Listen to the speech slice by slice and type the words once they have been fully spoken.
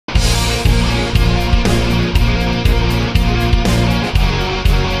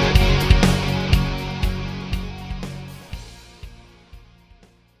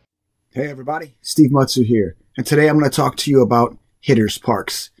Hey everybody, Steve Mutzu here, and today I'm going to talk to you about hitters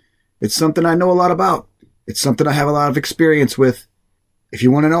parks. It's something I know a lot about. It's something I have a lot of experience with. If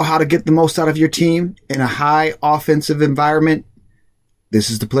you want to know how to get the most out of your team in a high offensive environment, this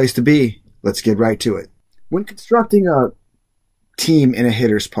is the place to be. Let's get right to it. When constructing a team in a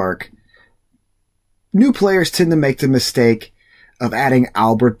hitters park, new players tend to make the mistake of adding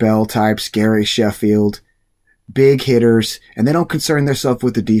Albert Bell types, Gary Sheffield, big hitters, and they don't concern themselves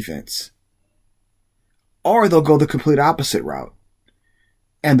with the defense. Or they'll go the complete opposite route,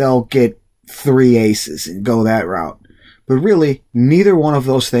 and they'll get 3 aces and go that route. But really, neither one of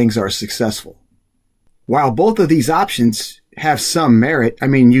those things are successful. While both of these options have some merit, I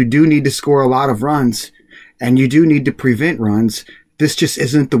mean, you do need to score a lot of runs, and you do need to prevent runs, this just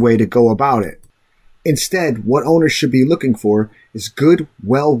isn't the way to go about it. Instead, what owners should be looking for is good,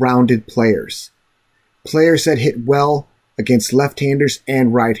 well-rounded players. Players that hit well against left-handers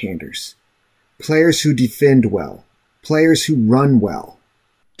and right-handers. Players who defend well. Players who run well.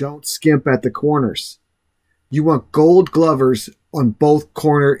 Don't skimp at the corners. You want gold glovers on both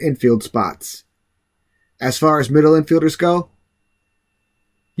corner infield spots. As far as middle infielders go,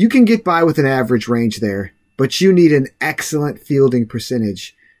 you can get by with an average range there, but you need an excellent fielding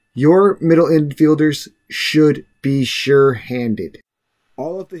percentage. Your middle infielders should be sure-handed.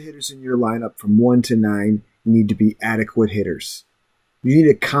 All of the hitters in your lineup from 1 to 9 need to be adequate hitters. You need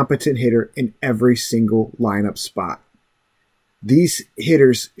a competent hitter in every single lineup spot. These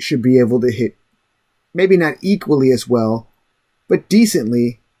hitters should be able to hit maybe not equally as well, but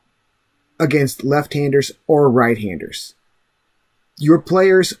decently against left-handers or right-handers. Your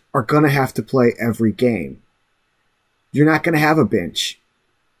players are going to have to play every game. You're not going to have a bench.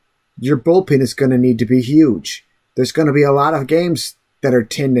 Your bullpen is going to need to be huge. There's going to be a lot of games that are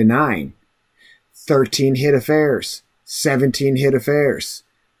 10 to 9, 13 hit affairs, 17 hit affairs.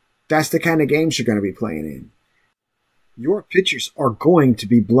 That's the kind of games you're going to be playing in. Your pitchers are going to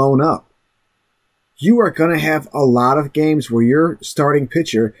be blown up. You are going to have a lot of games where your starting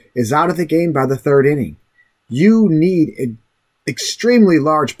pitcher is out of the game by the 3rd inning. You need an extremely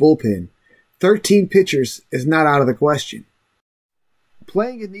large bullpen. 13 pitchers is not out of the question.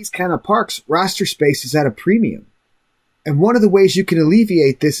 Playing in these kind of parks, roster space is at a premium. And one of the ways you can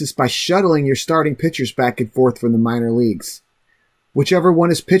alleviate this is by shuttling your starting pitchers back and forth from the minor leagues. Whichever one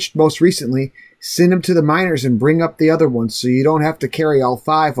has pitched most recently, send them to the minors and bring up the other ones so you don't have to carry all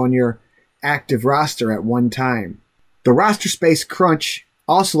 5 on your active roster at one time. The roster space crunch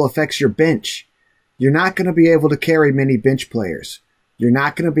also affects your bench. You're not going to be able to carry many bench players. You're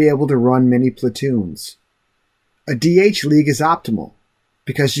not going to be able to run many platoons. A DH league is optimal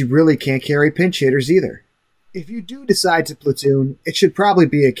because you really can't carry pinch hitters either. If you do decide to platoon, it should probably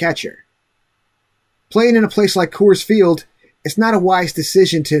be a catcher. Playing in a place like Coors Field, it's not a wise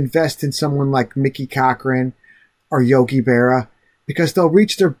decision to invest in someone like Mickey Cochran or Yogi Berra because they'll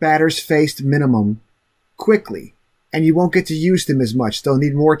reach their batter's faced minimum quickly, and you won't get to use them as much. They'll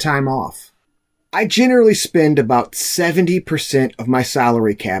need more time off. I generally spend about 70% of my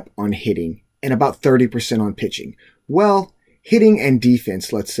salary cap on hitting and about 30% on pitching. Well, hitting and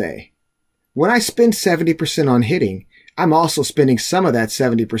defense, let's say. When I spend 70% on hitting, I'm also spending some of that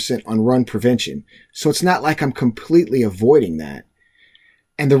 70% on run prevention, so it's not like I'm completely avoiding that.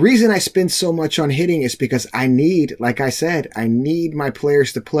 And the reason I spend so much on hitting is because I need, like I said, I need my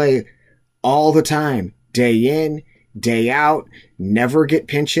players to play all the time, day in, day out, never get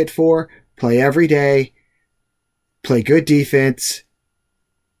pinch hit for, play every day, play good defense,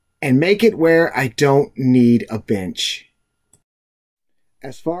 and make it where I don't need a bench.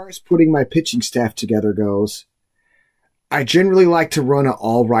 As far as putting my pitching staff together goes, I generally like to run an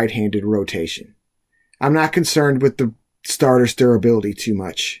all right-handed rotation. I'm not concerned with the starter's durability too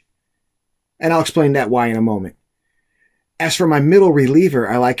much. And I'll explain that why in a moment. As for my middle reliever,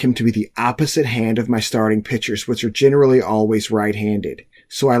 I like him to be the opposite hand of my starting pitchers, which are generally always right-handed.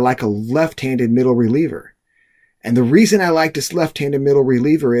 So I like a left-handed middle reliever. And the reason I like this left-handed middle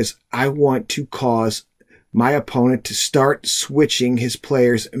reliever is I want to cause my opponent to start switching his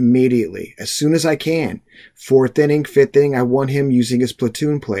players immediately, as soon as I can. 4th inning, 5th inning, I want him using his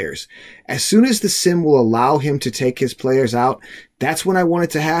platoon players. As soon as the sim will allow him to take his players out, that's when I want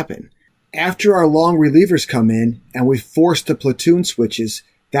it to happen. After our long relievers come in and we force the platoon switches,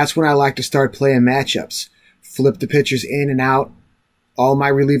 that's when I like to start playing matchups. Flip the pitchers in and out. All my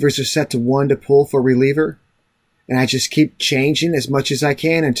relievers are set to 1 to pull for reliever. And I just keep changing as much as I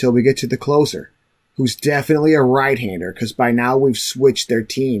can until we get to the closer, who's definitely a right-hander because by now we've switched their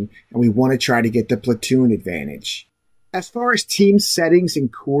team and we want to try to get the platoon advantage. As far as team settings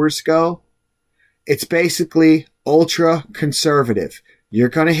and cores go, it's basically ultra conservative. You're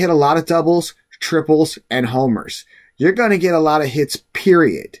going to hit a lot of doubles, triples, and homers. You're going to get a lot of hits,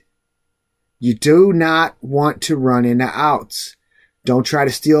 period. You do not want to run into outs. Don't try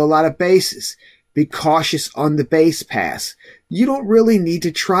to steal a lot of bases. Be cautious on the base pass. You don't really need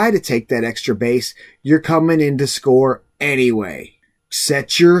to try to take that extra base. You're coming in to score anyway.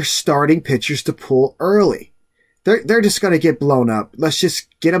 Set your starting pitchers to pull early. They're just going to get blown up. Let's just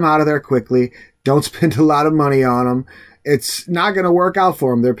get them out of there quickly. Don't spend a lot of money on them. It's not going to work out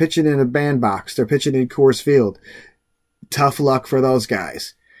for them. They're pitching in a bandbox. They're pitching in Coors Field. Tough luck for those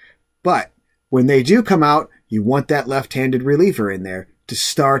guys. But when they do come out, you want that left-handed reliever in there to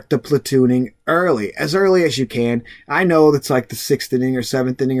start the platooning early as you can. I know that's like the 6th inning or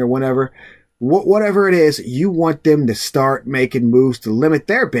 7th inning or whatever. Whatever it is, you want them to start making moves to limit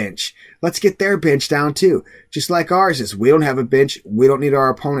their bench. Let's get their bench down too. Just like ours is. We don't have a bench. We don't need our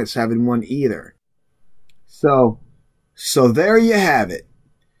opponents having one either. So there you have it.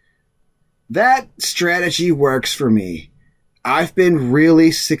 That strategy works for me. I've been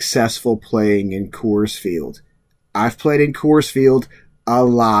really successful playing in Coors Field. I've played in Coors Field a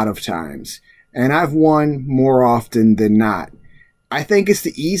lot of times, and I've won more often than not. I think it's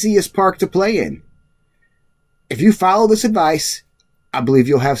the easiest park to play in. If you follow this advice, I believe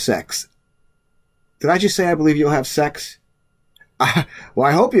you'll have sex. Did I just say I believe you'll have sex? Well,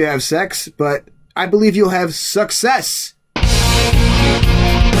 I hope you have sex, but I believe you'll have success.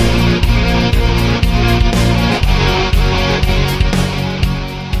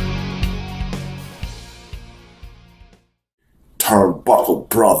 Turnbuckle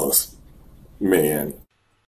brothers, man.